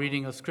long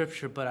reading of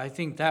Scripture, but I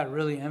think that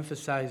really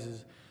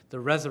emphasizes the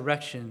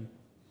resurrection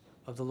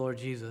of the Lord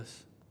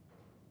Jesus.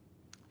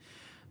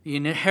 The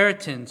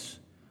inheritance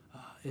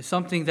is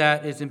something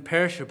that is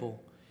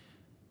imperishable.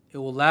 It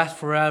will last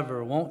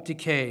forever, won't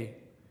decay.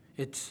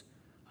 It's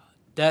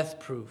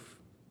death-proof,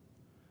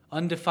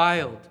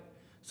 undefiled,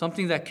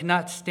 something that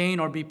cannot stain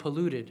or be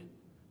polluted.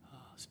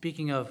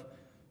 Speaking of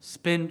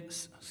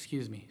sin-proof,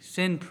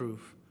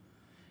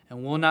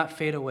 and will not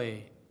fade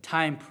away,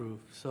 time-proof.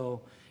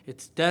 So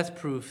it's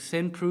death-proof,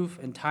 sin-proof,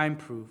 and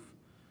time-proof.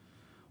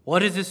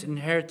 What is this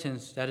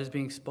inheritance that is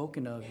being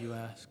spoken of, you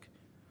ask?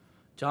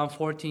 John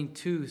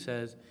 14:2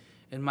 says,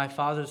 "In my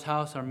Father's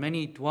house are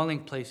many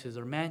dwelling places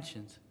or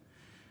mansions.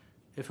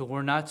 If it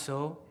were not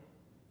so,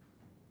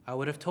 I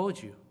would have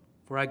told you.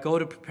 For I go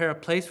to prepare a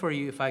place for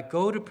you. If I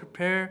go to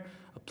prepare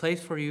a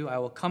place for you, I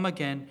will come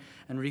again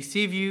and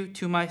receive you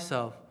to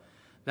myself,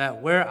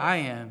 that where I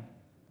am,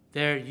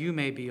 there you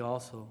may be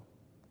also."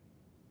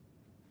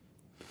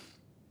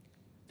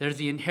 There's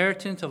the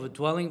inheritance of a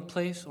dwelling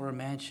place or a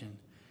mansion.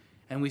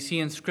 And we see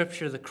in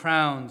Scripture the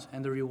crowns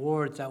and the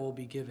rewards that will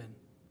be given.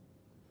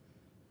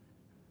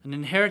 An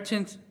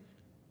inheritance,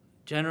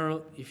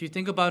 if you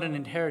think about an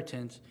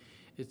inheritance,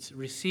 it's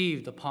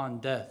received upon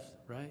death,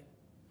 right?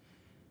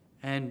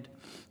 And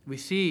we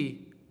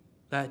see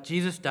that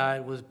Jesus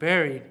died, was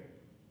buried,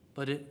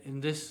 but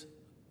in this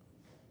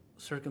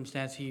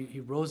circumstance, he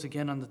rose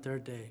again on the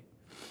third day.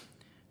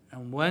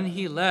 And when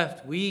he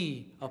left,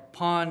 we,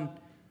 upon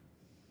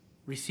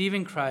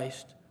receiving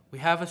Christ, we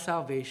have a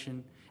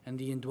salvation and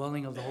the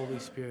indwelling of the Holy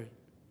Spirit.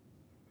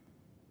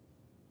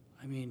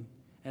 I mean,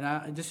 and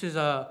I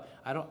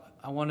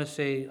want to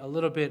say a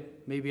little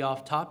bit maybe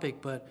off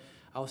topic, but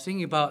I was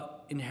thinking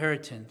about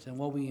inheritance and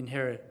what we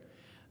inherit.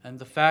 And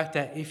the fact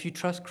that if you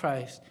trust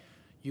Christ,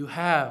 you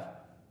have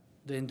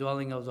the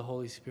indwelling of the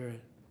Holy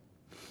Spirit.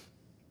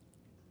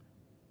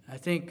 I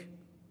think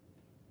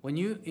when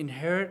you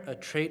inherit a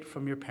trait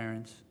from your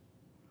parents,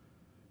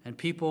 and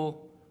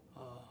people,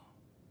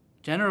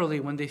 generally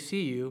when they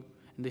see you,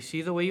 and they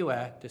see the way you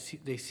act,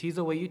 they see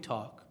the way you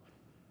talk,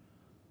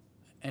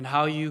 and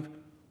how you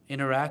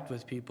interact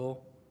with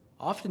people,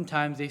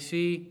 oftentimes they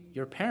see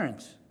your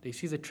parents. They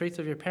see the traits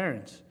of your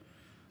parents.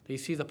 They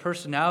see the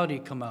personality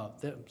come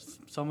out,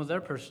 some of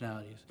their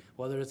personalities,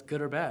 whether it's good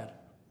or bad.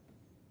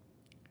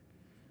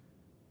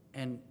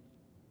 And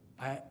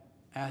I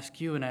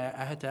ask you, and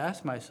I had to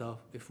ask myself,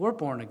 if we're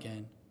born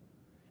again,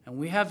 and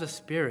we have the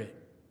Spirit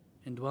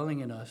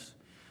indwelling in us,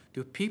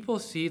 do people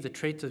see the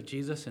traits of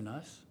Jesus in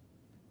us?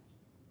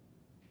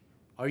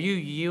 Are you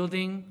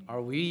yielding?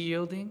 Are we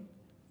yielding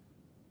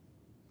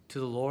to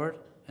the Lord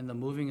and the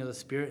moving of the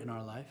Spirit in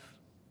our life?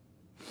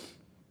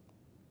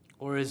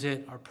 Or is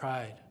it our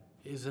pride?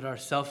 Is it our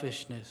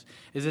selfishness?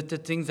 Is it the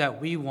things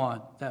that we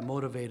want that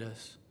motivate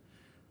us?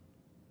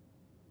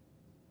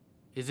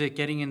 Is it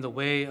getting in the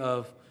way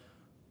of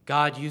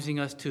God using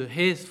us to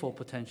his full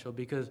potential?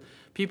 Because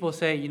people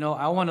say,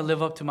 I want to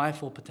live up to my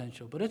full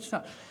potential. But it's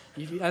not,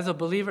 as a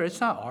believer,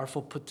 it's not our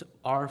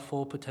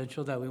full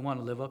potential that we want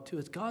to live up to.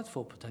 It's God's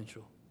full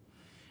potential.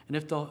 And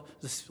if the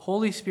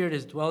Holy Spirit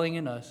is dwelling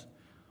in us,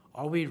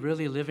 are we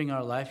really living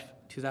our life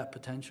to that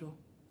potential?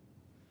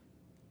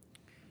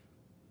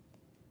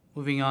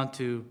 Moving on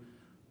to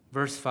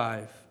verse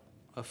 5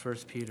 of 1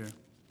 Peter. It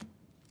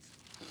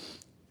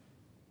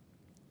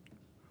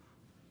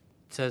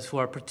says, who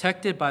are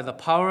protected by the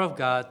power of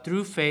God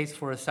through faith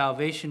for a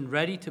salvation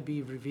ready to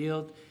be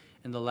revealed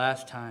in the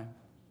last time.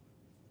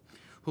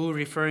 Who,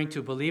 referring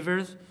to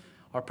believers,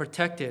 are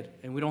protected,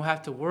 and we don't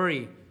have to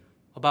worry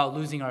about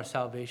losing our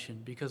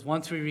salvation, because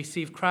once we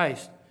receive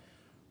Christ,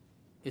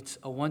 it's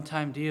a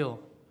one-time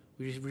deal.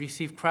 We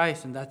receive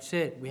Christ, and that's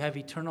it. We have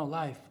eternal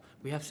life.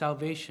 We have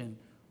salvation.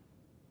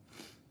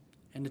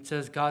 And it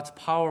says God's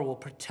power will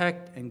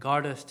protect and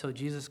guard us till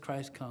Jesus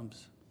Christ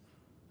comes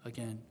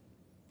again.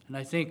 And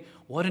I think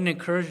what an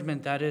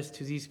encouragement that is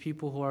to these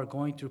people who are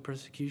going through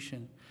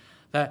persecution.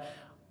 That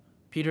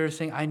Peter is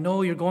saying, I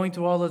know you're going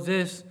through all of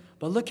this,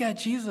 but look at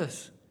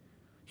Jesus.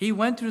 He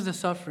went through the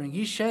suffering.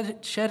 He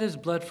shed his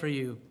blood for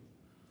you.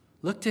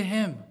 Look to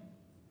him.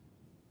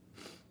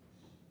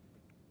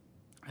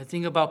 I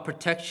think about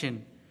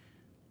protection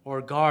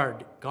or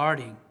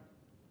guarding.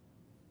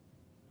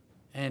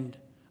 And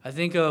I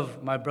think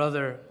of my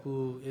brother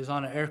who is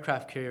on an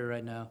aircraft carrier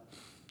right now.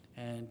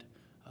 And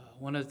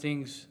one of the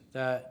things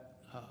that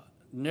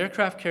an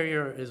aircraft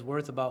carrier is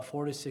worth about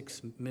 4 to 6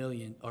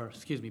 billion.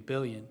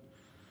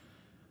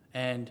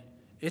 And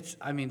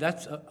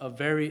that's a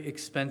very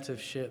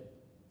expensive ship.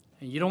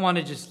 And you don't want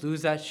to just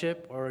lose that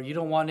ship, or you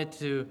don't want it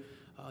to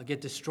get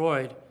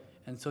destroyed.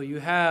 And so you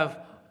have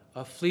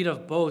a fleet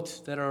of boats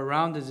that are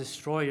around the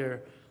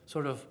destroyer,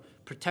 sort of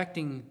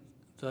protecting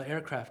the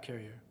aircraft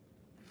carrier.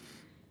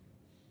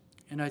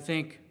 And I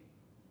think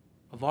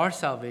of our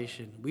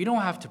salvation, we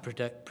don't have to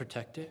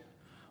protect it.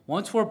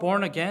 Once we're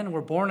born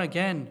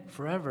again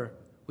forever.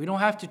 We don't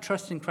have to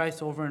trust in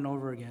Christ over and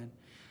over again.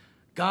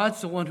 God's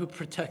the one who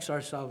protects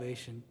our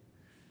salvation.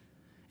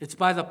 It's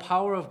by the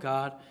power of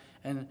God,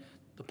 and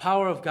the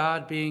power of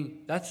God being,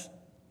 that's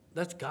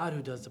God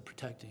who does the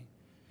protecting.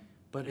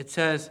 But it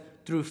says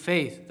through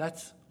faith,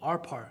 that's our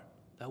part,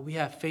 that we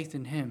have faith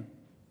in him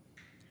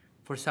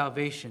for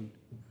salvation.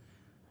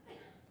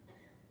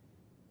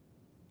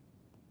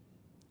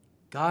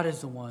 God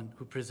is the one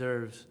who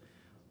preserves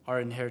our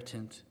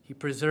inheritance. He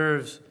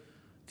preserves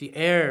the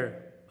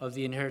heir of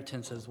the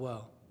inheritance as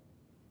well,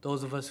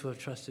 those of us who have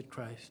trusted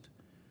Christ.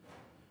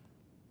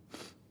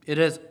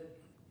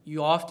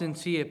 You often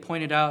see it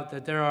pointed out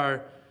that there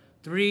are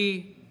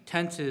 3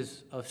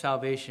 tenses of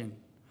salvation.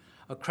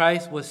 A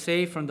Christ was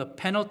saved from the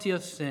penalty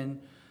of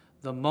sin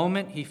the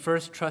moment he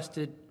first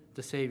trusted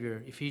the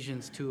Savior,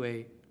 Ephesians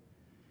 2:8.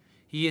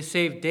 He is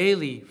saved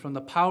daily from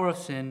the power of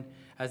sin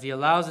as he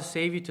allows the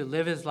Savior to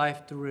live his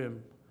life through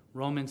him,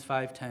 Romans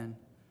 5:10.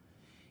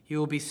 He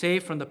will be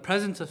saved from the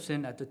presence of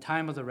sin at the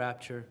time of the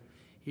rapture,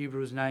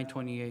 Hebrews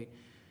 9:28.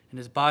 And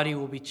his body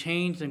will be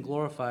changed and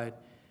glorified,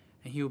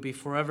 and he will be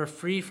forever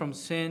free from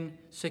sin,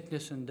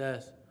 sickness, and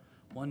death.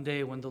 One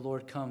day when the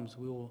Lord comes,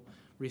 we will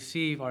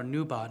receive our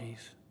new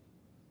bodies.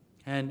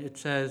 And it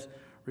says,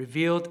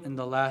 revealed in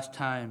the last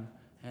time.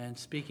 And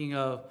speaking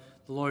of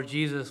the Lord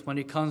Jesus, when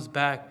he comes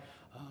back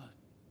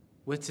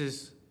with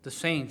the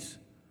saints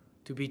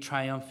to be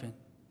triumphant.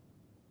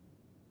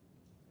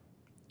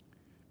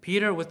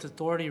 Peter, with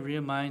authority,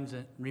 reminds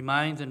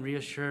and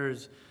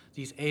reassures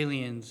these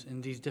aliens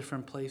in these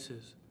different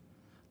places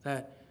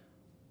that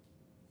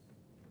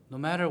no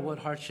matter what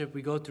hardship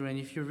we go through, and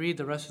if you read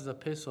the rest of the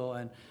epistle,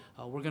 and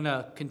we're going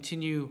to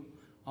continue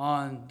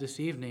on this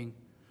evening,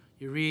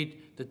 you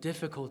read the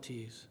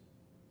difficulties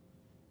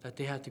that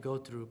they had to go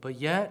through. But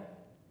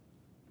yet,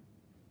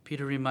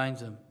 Peter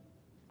reminds them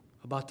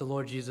about the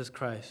Lord Jesus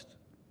Christ,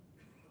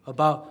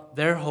 about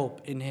their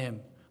hope in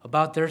him,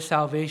 about their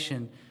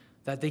salvation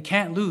that they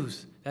can't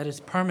lose, that is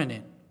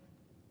permanent.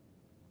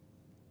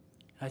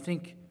 I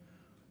think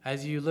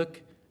as you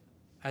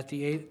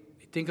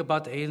think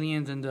about the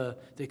aliens and the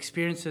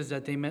experiences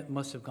that they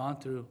must have gone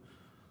through,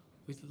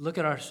 we look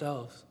at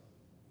ourselves.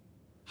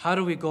 How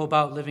do we go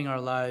about living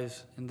our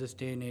lives in this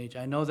day and age?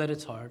 I know that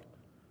it's hard.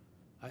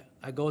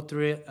 I go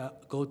through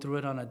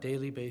it on a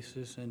daily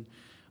basis, and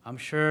I'm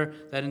sure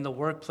that in the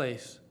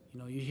workplace,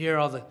 you hear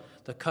all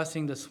the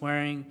cussing, the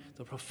swearing,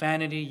 the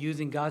profanity,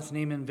 using God's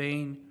name in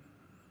vain,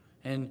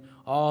 and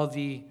all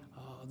the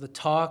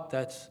talk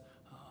that's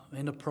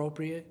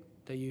inappropriate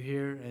that you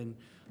hear, and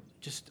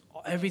just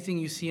everything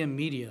you see in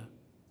media.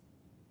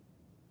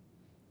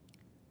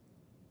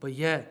 But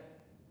yet,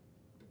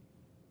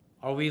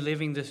 are we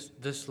living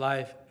this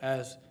life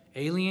as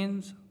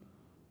aliens,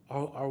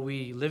 or are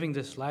we living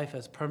this life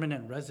as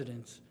permanent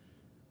residents,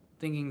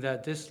 thinking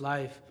that this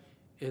life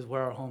is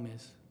where our home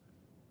is?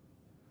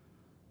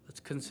 Let's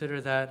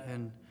consider that,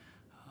 and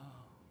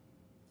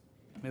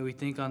May we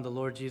think on the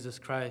Lord Jesus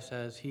Christ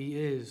as he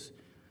is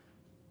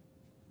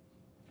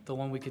the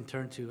one we can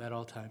turn to at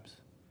all times.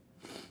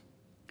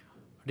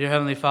 Dear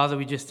Heavenly Father,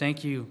 we just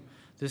thank you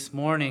this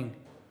morning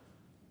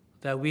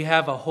that we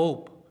have a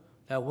hope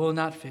that will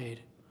not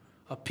fade,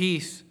 a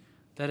peace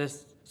that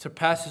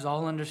surpasses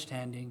all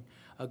understanding,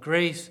 a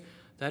grace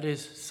that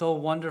is so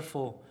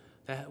wonderful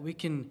that we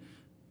can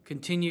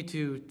continue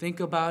to think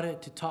about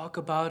it, to talk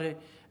about it,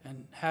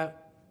 and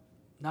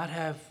not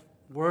have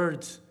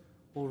words.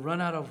 We'll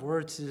run out of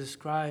words to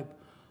describe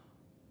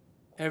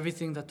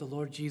everything that the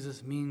Lord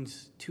Jesus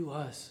means to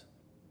us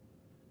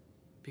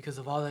because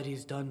of all that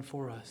he's done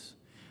for us.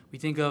 We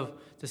think of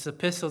this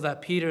epistle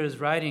that Peter is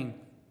writing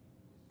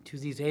to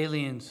these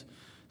aliens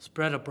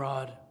spread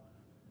abroad.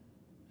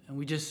 And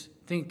we just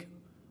think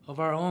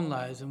of our own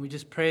lives, and we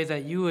just pray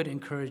that you would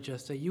encourage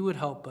us, that you would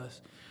help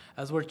us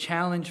as we're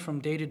challenged from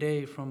day to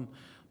day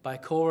by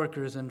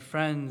coworkers and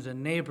friends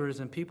and neighbors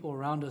and people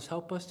around us.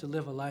 Help us to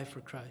live a life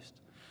for Christ.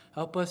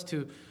 Help us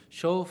to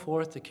show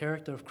forth the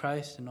character of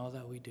Christ in all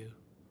that we do. We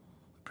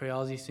pray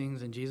all these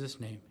things in Jesus'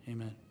 name.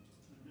 Amen.